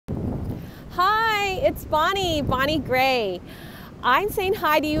Hi, it's Bonnie Gray. I'm saying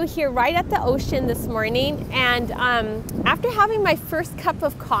hi to you here right at the ocean this morning, and after having my first cup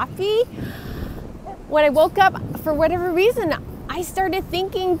of coffee, when I woke up, for whatever reason, I started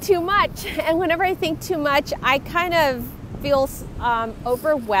thinking too much. And whenever I think too much, I kind of feel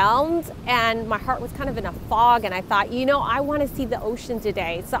overwhelmed, and my heart was kind of in a fog, and I thought, I want to see the ocean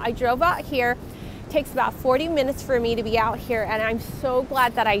today. So I drove out here. It takes about 40 minutes for me to be out here, and I'm so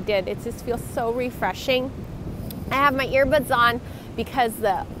glad that I did. It just feels so refreshing. I have my earbuds on because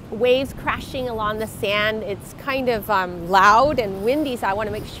the waves crashing along the sand, it's kind of loud and windy, so I want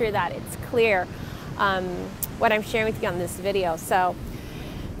to make sure that it's clear what I'm sharing with you on this video. So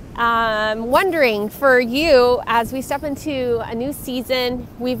I'm wondering for you, as we step into a new season,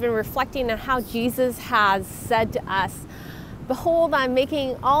 we've been reflecting on how Jesus has said to us, "Behold, I'm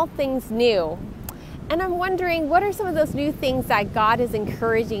making all things new." And I'm wondering, what are some of those new things that God is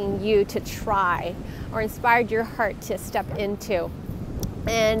encouraging you to try or inspired your heart to step into?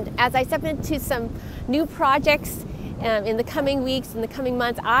 And as I step into some new projects in the coming weeks, in the coming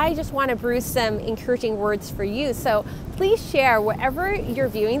months, I just want to brew some encouraging words for you. So please share wherever you're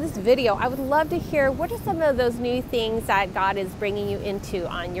viewing this video. I would love to hear what are some of those new things that God is bringing you into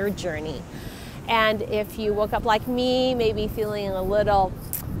on your journey. And if you woke up like me, maybe feeling a little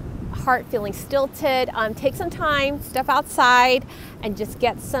heart feeling stilted, take some time, step outside, and just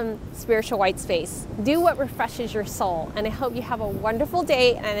get some spiritual white space. Do what refreshes your soul. And I hope you have a wonderful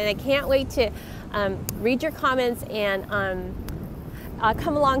day, and I can't wait to read your comments and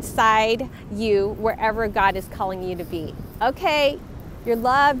come alongside you wherever God is calling you to be. Okay, you're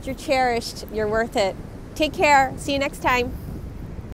loved, you're cherished, you're worth it. Take care. See you next time.